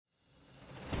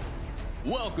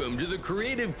Welcome to the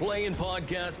Creative Play and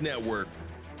Podcast Network.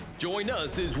 Join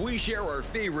us as we share our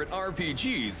favorite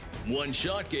RPGs,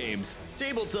 one-shot games,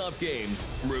 tabletop games,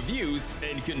 reviews,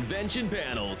 and convention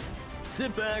panels.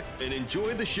 Sit back and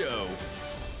enjoy the show.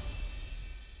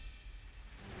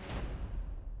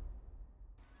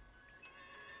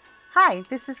 Hi,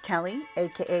 this is Kelly,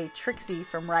 aka Trixie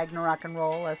from Ragnarok and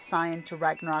Roll, assigned to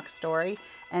Ragnarok Story,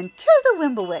 and Tilda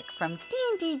Wimblewick from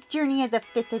D&D Journey of the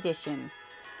 5th Edition.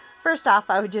 First off,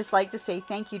 I would just like to say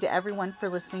thank you to everyone for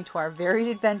listening to our varied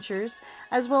adventures,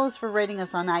 as well as for rating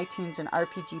us on iTunes and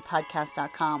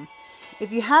RPGpodcast.com.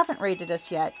 If you haven't rated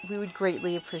us yet, we would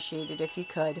greatly appreciate it if you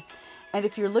could. And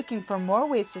if you're looking for more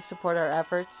ways to support our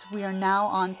efforts, we are now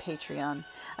on Patreon,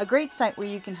 a great site where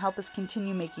you can help us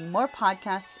continue making more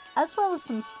podcasts, as well as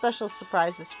some special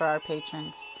surprises for our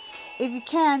patrons. If you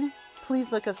can,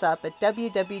 please look us up at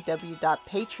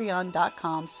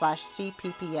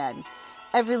www.patreon.com/cppn.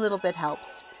 Every little bit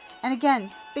helps. And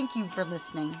again, thank you for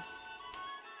listening.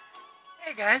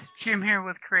 Hey guys, Jim here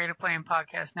with Creative Play and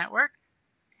Podcast Network.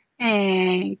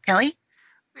 And Kelly.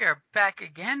 We are back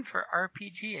again for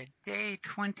RPGaDay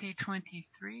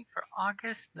 2023 for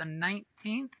August the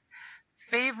 19th.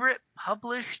 Favorite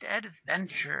Published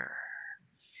Adventure.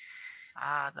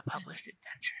 The Published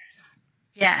Adventures.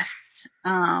 Yes.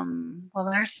 Well,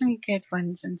 there's some good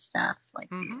ones and stuff, like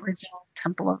the original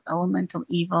Temple of Elemental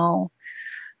Evil,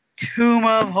 Tomb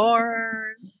of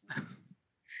Horrors,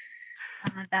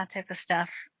 that type of stuff.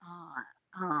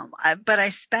 But I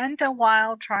spent a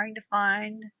while trying to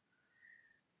find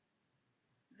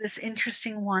this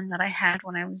interesting one that I had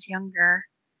when I was younger,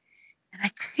 and I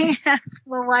can't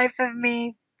for the life of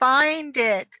me find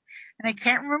it. And I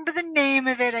can't remember the name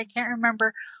of it. I can't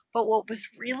remember. But what was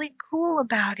really cool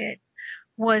about it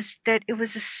was that it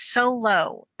was a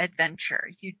solo adventure.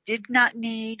 You did not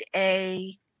need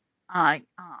a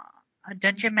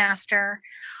dungeon master.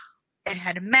 It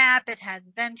had a map, it had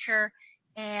adventure,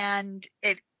 and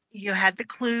you had the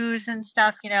clues and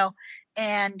stuff,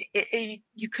 and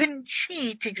you couldn't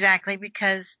cheat exactly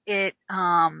because it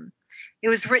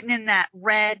was written in that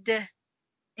red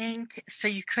ink, so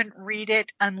you couldn't read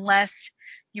it unless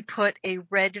you put a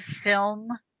red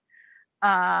film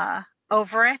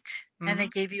over it, and they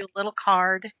gave you a little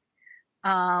card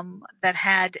that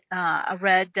had a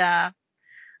red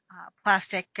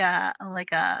plastic, film.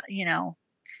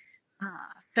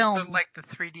 So like the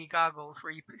 3D goggles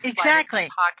where you slide Exactly. it in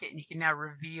the pocket and you can now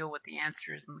reveal what the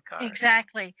answer is in the card.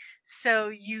 Exactly. So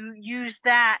you use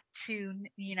that to,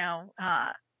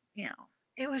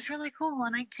 it was really cool,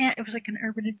 and it was like an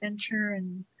urban adventure,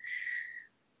 and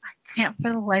I can't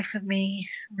for the life of me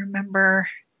remember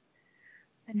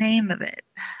the name of it.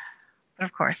 But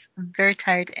of course, I'm very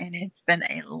tired and it's been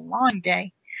a long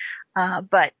day.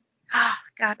 But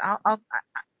God,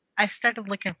 I started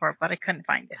looking for it, but I couldn't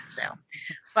find it. So,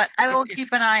 but I will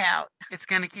keep an eye out. It's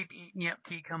gonna keep eating you up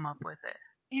till you come up with it.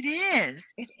 It is.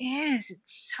 It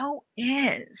so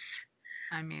is.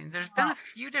 I mean, there's been a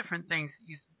few different things.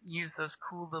 You use those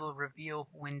cool little reveal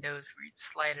windows where you'd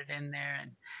slide it in there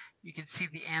and you could see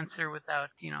the answer without,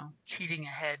 cheating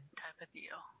ahead type of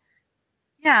deal.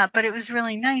 Yeah, but it was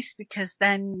really nice because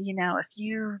then, if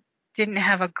you didn't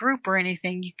have a group or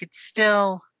anything, you could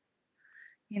still,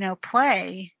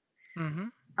 play. Mm-hmm.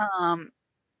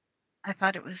 I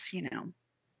thought it was,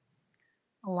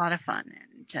 a lot of fun.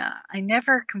 And I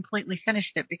never completely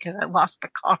finished it because I lost the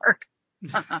card.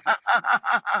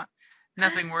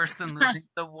 Nothing worse than losing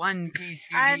the one piece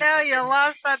you I need. know, you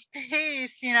lost that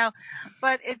piece,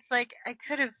 but it's like I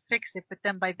could have fixed it, but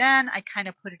then by then I kind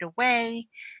of put it away,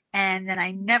 and then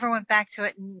I never went back to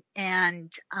it,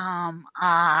 and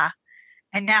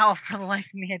now for the life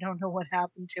of me I don't know what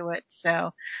happened to it.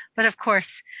 So, but of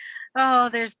course,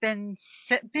 there's been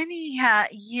many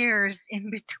years in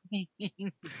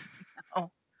between.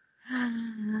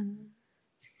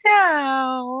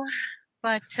 So,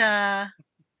 but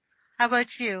how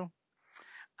about you?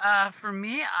 For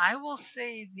me, I will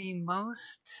say the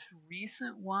most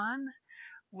recent one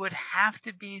would have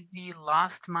to be the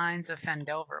Lost Mines of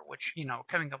Phandelver, which,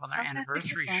 coming up on their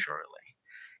anniversary shortly.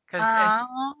 Because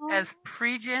as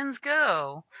pre-gens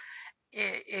go,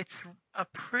 it's a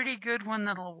pretty good one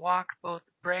that'll walk both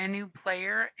brand new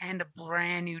player and a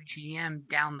brand new GM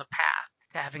down the path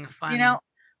to having a fun adventure.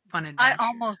 I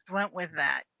almost went with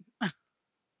that.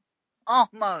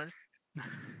 Almost.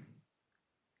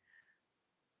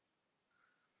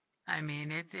 I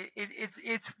mean, it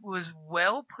was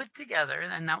well put together,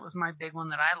 and that was my big one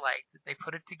that I liked, that they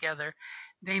put it together.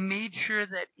 They made sure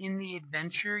that in the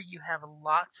adventure you have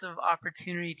lots of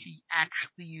opportunity to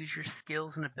actually use your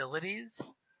skills and abilities.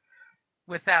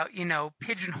 without,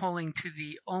 pigeonholing to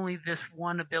the only this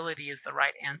one ability is the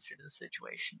right answer to the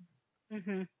situation,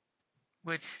 Mm-hmm.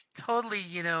 which totally,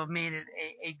 made it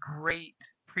a great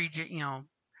pre-built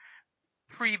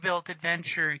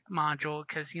adventure module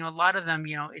because, a lot of them,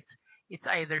 it's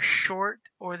either short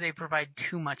or they provide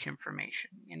too much information.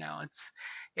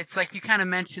 It's like you kind of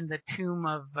mentioned the Tomb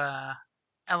of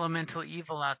Elemental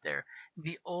Evil out there.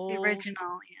 The The old,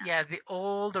 original, yeah, the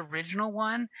old original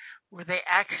one where they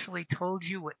actually told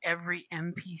you what every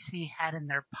NPC had in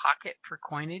their pocket for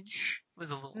coinage was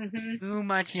a little Mm-hmm. too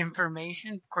much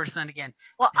information. Of course, then again,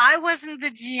 Well, I wasn't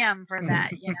the GM for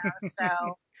that,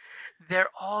 so. they're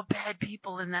all bad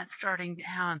people in that starting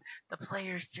town. The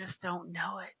players just don't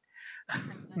know it.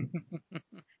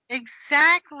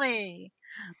 Exactly.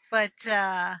 But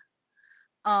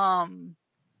um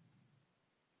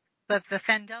but the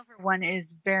Fendover one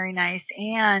is very nice,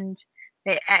 and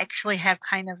they actually have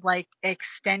kind of like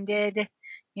extended,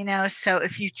 so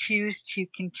if you choose to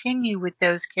continue with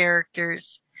those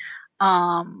characters,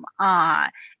 um uh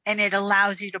and it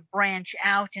allows you to branch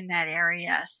out in that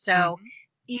area. So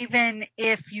even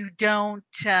if you don't,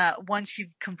 once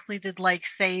you've completed, like,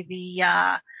 say,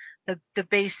 the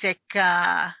basic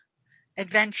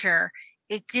adventure,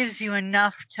 it gives you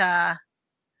enough to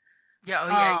Yeah, oh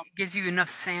yeah, it gives you enough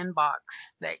sandbox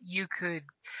that you could.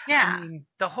 I yeah. mean,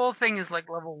 the whole thing is like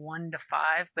level 1 to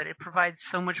 5, but it provides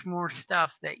so much more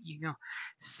stuff that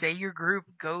say your group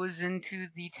goes into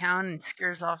the town and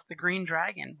scares off the green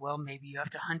dragon. Well, maybe you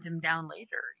have to hunt him down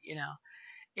later.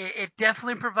 It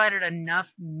definitely provided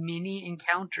enough mini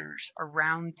encounters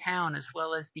around town as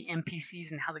well as the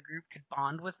NPCs and how the group could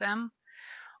bond with them,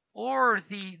 or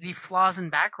the flaws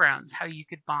and backgrounds, how you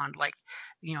could bond. Like,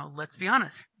 let's be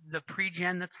honest, the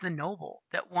pre-gen that's the noble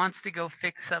that wants to go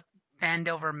fix up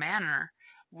Vandover Manor,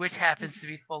 which happens to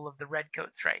be full of the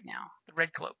redcoats right now, the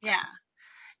red cloaks. Yeah.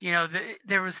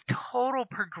 There was total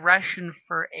progression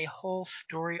for a whole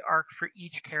story arc for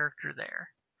each character there.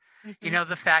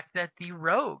 The fact that the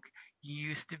rogue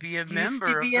used to be a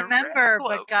member of the Red but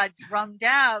Cloaks, got drummed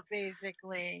out,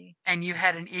 basically. and you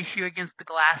had an issue against the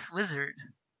Glass Wizard.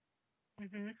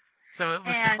 So it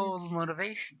was total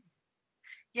motivation.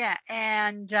 Yeah,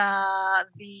 and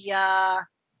the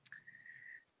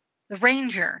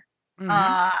ranger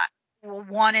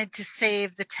wanted to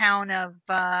save the town of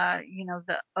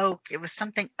the Oak. It was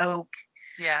something Oak.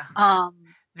 Yeah.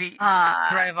 The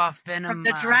drive off venom from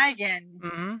the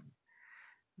dragon.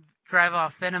 Drive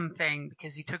off venom thing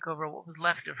because he took over what was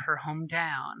left of her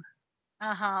hometown.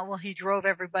 Well, he drove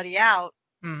everybody out.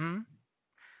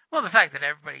 Well, the fact that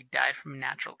everybody died from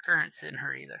natural occurrence didn't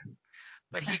hurt either.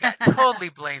 But he got totally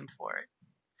blamed for it.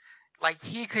 Like,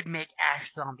 he could make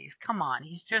ash zombies. Come on,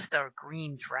 he's just a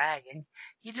green dragon.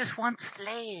 He just wants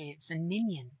slaves and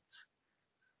minions.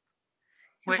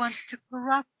 He wants to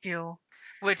corrupt you.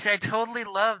 Which I totally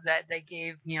love that they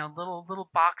gave, little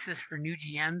boxes for new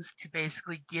GMs to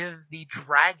basically give the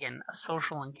dragon a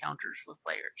social encounters with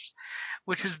players.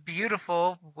 Which was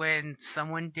beautiful when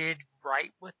someone did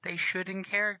right what they should in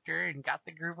character and got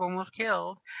the group almost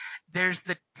killed. There's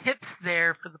the tips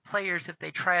there for the players if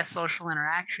they try a social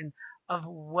interaction of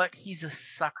what he's a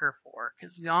sucker for.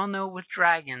 Because we all know with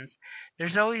dragons,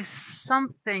 there's always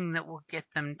something that will get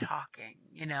them talking,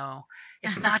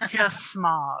 It's not just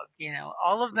smog,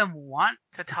 All of them want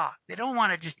to talk. They don't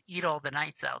want to just eat all the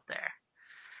knights out there.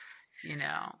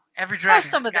 Every dragon.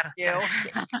 Some of them do.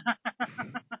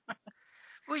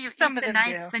 Well, you eat the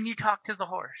knights, then you talk to the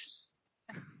horse.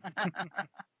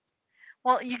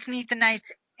 Well, you can eat the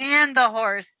knights and the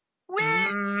horse.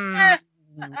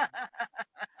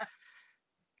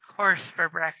 Horse for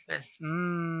breakfast.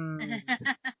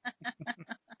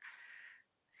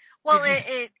 Well,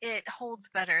 it holds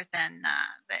better than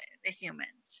the humans.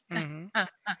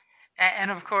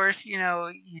 And of course, you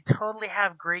totally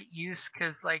have great use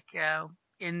because, like,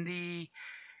 in the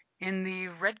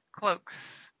Red Cloaks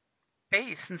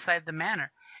base inside the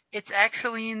manor, it's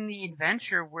actually in the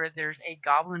adventure where there's a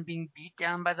goblin being beat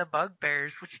down by the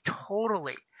bugbears, which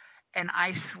totally, and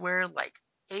I swear, like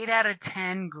 8 out of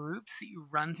 10 groups that you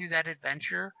run through that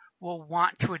adventure will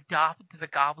want to adopt the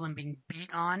goblin being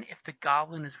beat on if the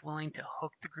goblin is willing to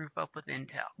hook the group up with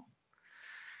intel.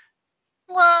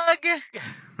 Plug!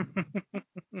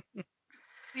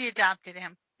 We adopted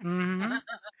him.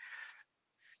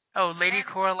 Oh, Lady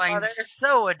Coraline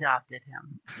so adopted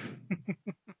him.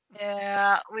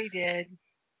 Yeah, we did.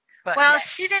 But, well,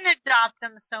 she didn't adopt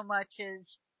them so much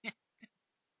as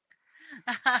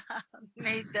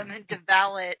made them into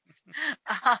valets.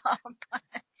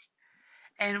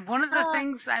 And one of the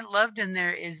things I loved in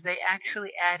there is they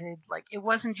actually added, like, it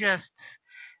wasn't just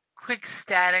quick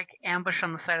static ambush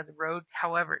on the side of the road.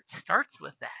 However, it starts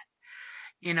with that.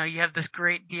 You know, you have this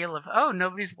great deal of, oh,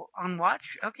 nobody's on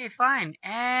watch? Okay, fine.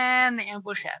 And the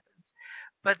ambush happens.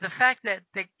 But the fact that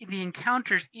the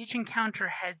encounters, each encounter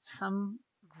had some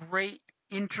great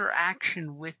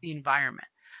interaction with the environment.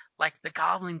 Like the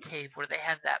Goblin Cave, where they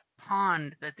have that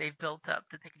pond that they've built up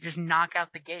that they can just knock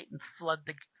out the gate and flood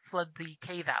the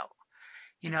cave out.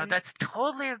 You know, that's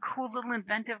totally a cool little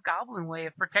inventive goblin way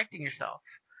of protecting yourself.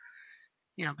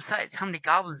 You know, besides, how many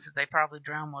goblins did they probably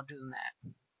drown while doing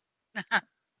that?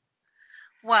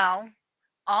 Well,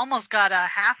 almost got a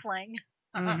halfling.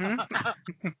 Mm-hmm.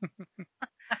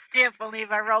 I can't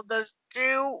believe I rolled those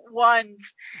 2 ones.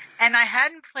 And I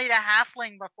hadn't played a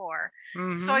halfling before.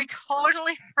 Mm-hmm. So I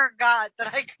totally forgot that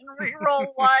I can reroll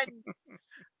 1.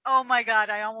 Oh my god,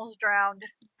 I almost drowned.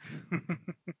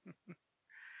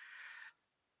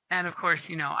 And of course,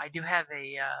 you know, I do have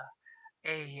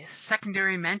a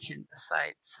secondary mention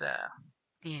besides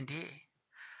D&D.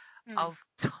 I'll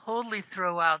totally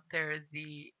throw out there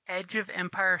the Edge of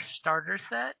Empire starter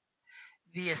set,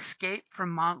 the Escape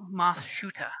from Mos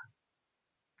Shuta.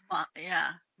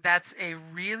 Yeah. That's a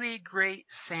really great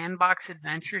sandbox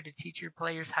adventure to teach your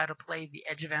players how to play the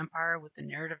Edge of Empire with the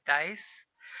narrative dice,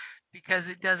 because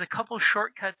it does a couple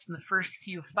shortcuts in the first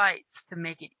few fights to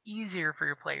make it easier for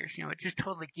your players. You know, it just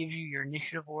totally gives you your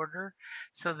initiative order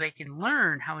so they can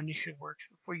learn how initiative works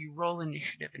before you roll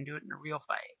initiative and do it in a real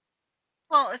fight.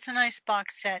 Well, it's a nice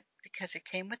box set because it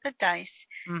came with the dice.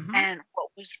 Mm-hmm. And what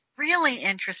was really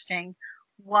interesting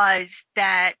was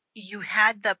that you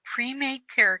had the pre-made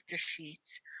character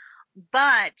sheets,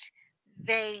 but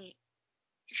they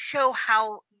show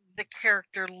how the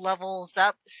character levels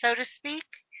up, so to speak.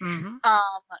 Mm-hmm.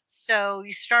 So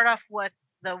you start off with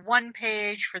the 1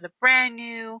 page for the brand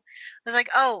new. It's like,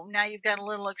 oh, now you've got a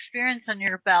little experience on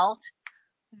your belt.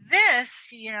 This,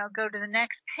 you know, go to the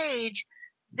next page.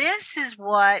 This is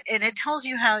what, and it tells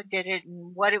you how it did it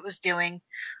and what it was doing.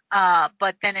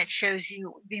 But then it shows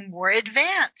you the more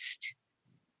advanced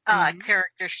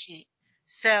character sheet.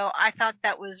 So I thought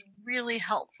that was really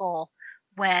helpful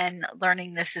when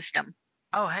learning the system.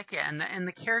 Oh, heck yeah. And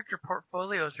the character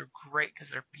portfolios are great because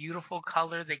they're beautiful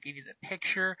color. They give you the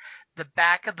picture. The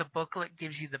back of the booklet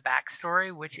gives you the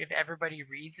backstory, which if everybody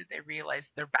reads it, they realize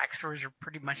their backstories are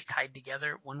pretty much tied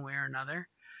together one way or another,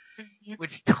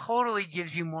 which totally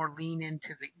gives you more lean into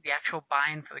the actual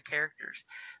buy-in for the characters.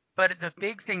 But the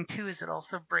big thing, too, is it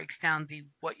also breaks down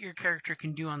what your character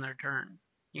can do on their turn.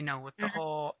 You know, with the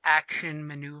whole action,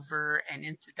 maneuver, and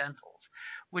incidentals,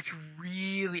 which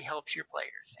really helps your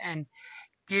players and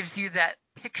gives you that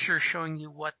picture showing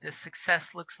you what the success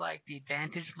looks like, the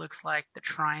advantage looks like, the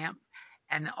triumph,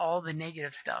 and all the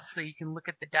negative stuff. So you can look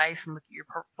at the dice and look at your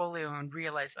portfolio and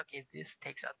realize, okay, this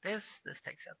takes out this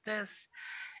takes out this.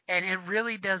 And it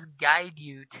really does guide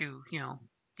you to, you know,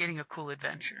 getting a cool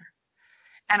adventure.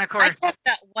 And of course, I kept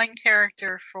that one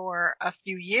character for a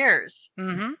few years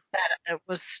that it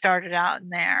was started out in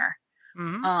there.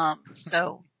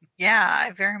 So yeah,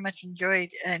 I very much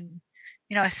enjoyed, and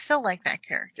you know, I still like that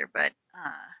character, but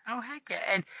oh heck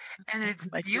yeah, and it's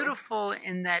beautiful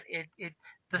in that it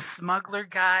the smuggler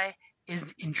guy is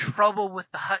in trouble with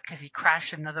the hut because he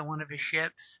crashed another one of his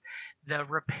ships. The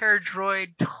repair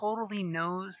droid totally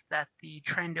knows that the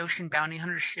Trandoshan bounty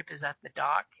hunter ship is at the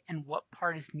dock and what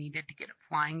part is needed to get it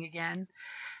flying again.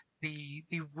 The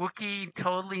Wookiee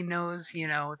totally knows, you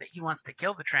know, that he wants to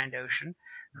kill the Trandoshan,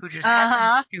 who just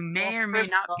happens to may or may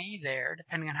not be there,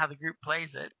 depending on how the group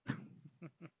plays it.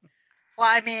 Well,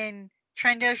 I mean,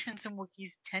 Trandoshans and Wookiees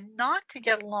tend not to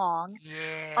get along.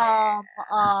 Yeah.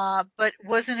 But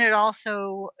wasn't it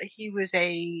also he was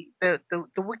the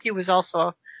Wookiee was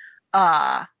also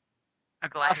a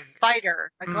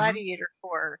fighter, a gladiator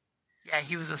for. Yeah,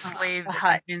 he was a slave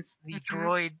that convinced the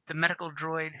droid, the medical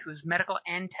droid, who's medical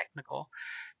and technical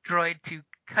droid, to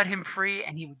cut him free,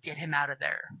 and he would get him out of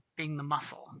there, being the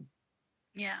muscle.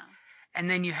 Yeah. And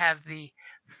then you have the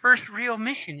first real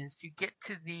mission is to get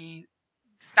to the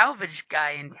salvage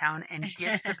guy in town and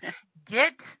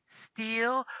get,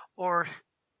 steal, or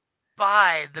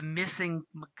buy the missing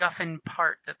MacGuffin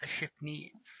part that the ship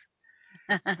needs.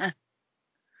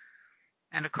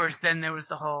 And of course, then there was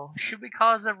the whole, should we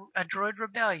cause a droid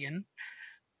rebellion?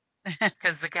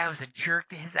 Because the guy was a jerk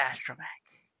to his astromech.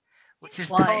 Which is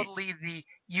totally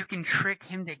you can trick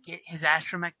him to get his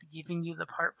astromech to giving you the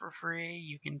part for free.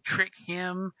 You can trick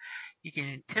him. You can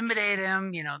intimidate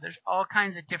him. You know, there's all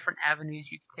kinds of different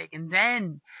avenues you can take. And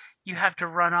then you have to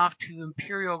run off to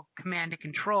Imperial Command and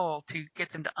Control to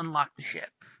get them to unlock the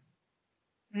ship.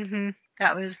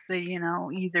 That was the, you know,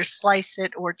 either slice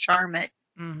it or charm it.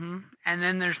 Mm-hmm. And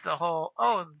then there's the whole,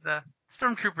 the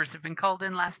stormtroopers have been called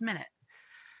in last minute.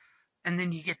 And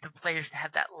then you get the players to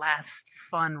have that last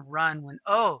fun run when,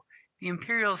 the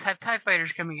Imperials have TIE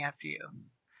fighters coming after you.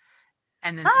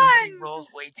 And then somebody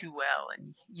rolls way too well,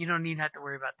 and you don't even have to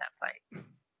worry about that fight.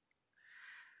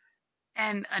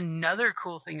 And another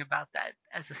cool thing about that,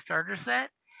 as a starter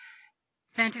set,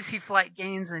 Fantasy Flight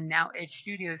Games and now Edge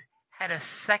Studios had a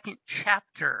second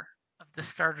chapter of the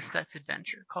starter set's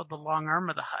adventure called The Long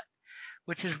Arm of the Hutt,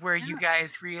 which is where you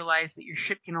guys realize that your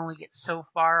ship can only get so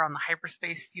far on the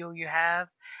hyperspace fuel you have,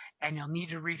 and you'll need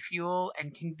to refuel,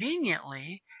 and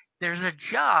conveniently, there's a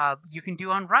job you can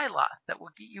do on Ryloth that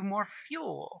will get you more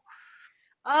fuel.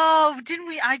 Oh, didn't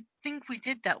we? I think we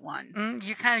did that one.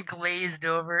 You kind of glazed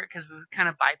over it because we kind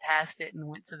of bypassed it and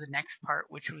went to the next part,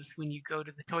 which was when you go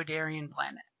to the Toydarian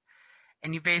planet.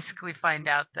 And you basically find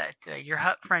out that your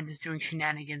Hutt friend is doing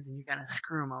shenanigans and you're going to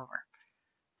screw him over.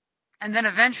 And then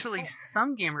eventually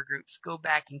some gamer groups go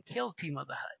back and kill Timo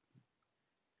the Hutt.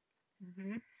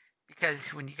 Mm-hmm. Because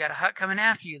when you got a Hutt coming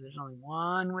after you, there's only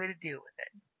one way to deal with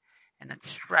it. And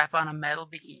that's strap on a metal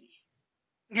bikini.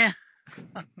 Yeah.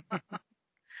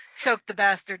 Choke the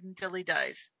bastard until he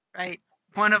dies, right?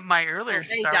 One of my earlier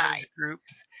Star Wars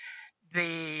groups,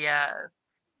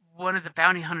 one of the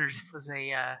bounty hunters was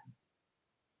a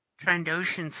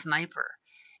Trandoshan sniper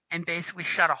and basically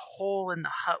shot a hole in the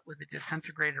Hutt with a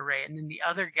disintegrate array. And then the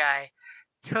other guy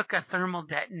took a thermal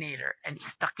detonator and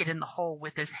stuck it in the hole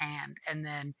with his hand. And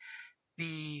then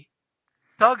the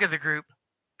thug of the group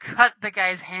cut the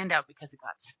guy's hand out because it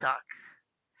got stuck.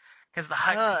 Because the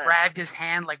Hutt grabbed his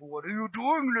hand like, "What are you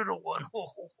doing, little one?"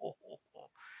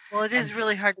 Well, it is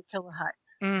really hard to kill a Hutt.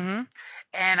 Mm-hmm.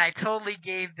 And I totally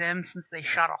gave them, since they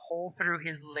shot a hole through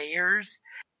his layers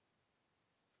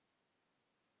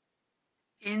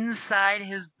inside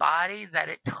his body, that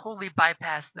it totally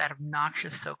bypassed that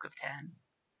obnoxious soak of 10.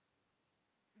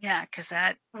 Yeah, because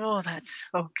that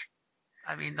soak.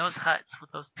 I mean, those Hutts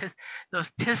with those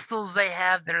pistols they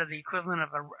have that are the equivalent of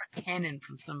a cannon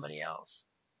from somebody else.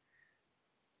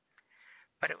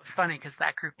 But it was funny because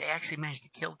that group, they actually managed to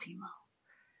kill Timo.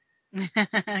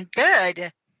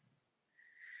 Good.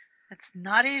 That's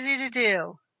not easy to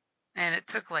do. And it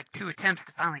took like 2 attempts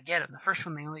to finally get him. The first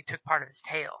one, they only took part of his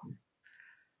tail.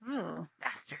 Ooh.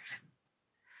 Bastard.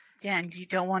 Yeah, and you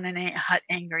don't want an Hutt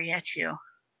angry at you.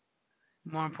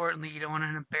 More importantly, you don't want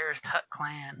an embarrassed Hutt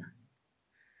clan.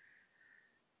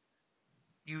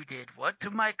 You did what to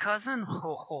my cousin?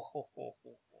 Ho, ho, ho, ho,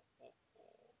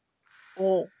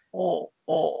 ho, ho,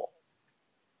 ho.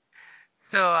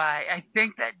 So I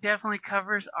think that definitely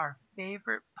covers our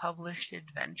favorite published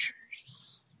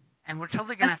adventures. And we're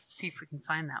totally going to have to see if we can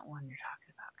find that one you're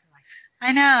talking about.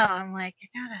 I know. I'm like, I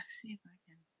got to see if I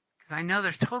can. Because I know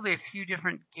there's totally a few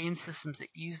different game systems that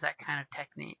use that kind of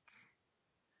technique.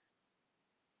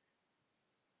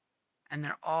 And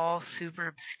they're all super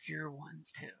obscure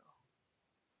ones, too.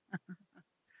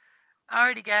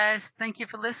 Alrighty, guys. Thank you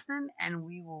for listening. And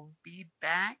we will be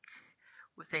back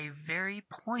with a very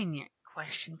poignant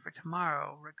question for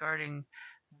tomorrow regarding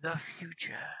the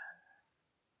future.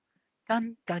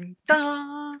 Dun, dun,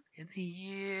 dun. In the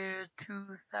year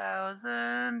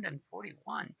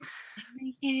 2041. In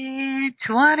the year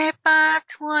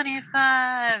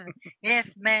 2525,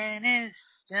 if man is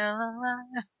still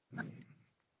alive.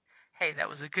 Hey, that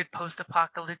was a good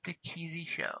post-apocalyptic cheesy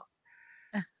show.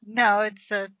 No, it's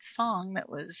a song that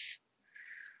was.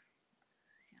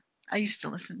 I used to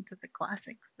listen to the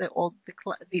classics, the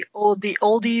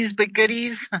oldies but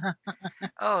goodies.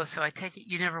 Oh, so I take it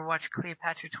you never watched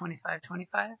Cleopatra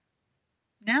 2525?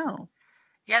 No.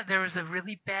 Yeah, there was a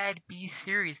really bad B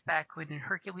series back when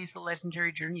Hercules: The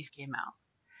Legendary Journeys came out.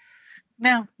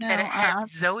 No. And it had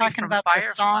Zoe talking from about Firefly.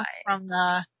 The song from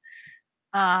the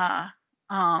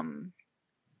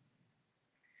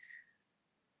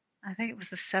I think it was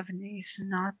the 70s,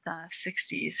 not the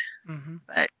 60s. Mm-hmm.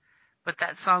 But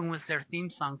that song was their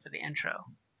theme song for the intro.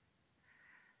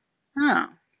 Oh.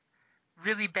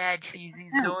 Really bad cheesy.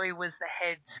 Oh. Zoe was the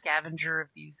head scavenger of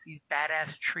these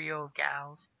badass trio of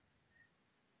gals.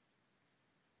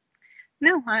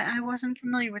 No, I wasn't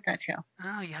familiar with that show.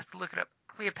 Oh, you have to look it up.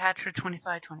 Cleopatra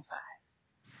 2525.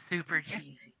 Super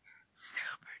cheesy.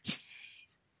 Super cheesy.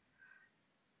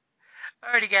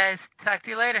 Alrighty, guys. Talk to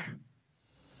you later.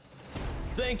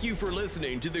 Thank you for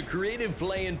listening to the Creative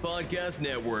Play-In Podcast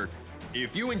Network.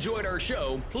 If you enjoyed our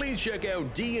show, please check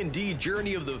out D&D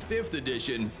Journey of the 5th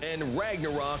Edition and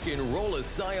Ragnarok Enroll a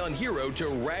Scion Hero to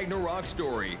Ragnarok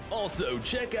Story. Also,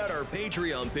 check out our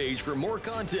Patreon page for more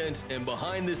content and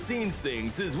behind-the-scenes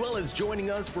things, as well as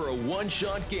joining us for a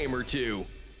one-shot game or two.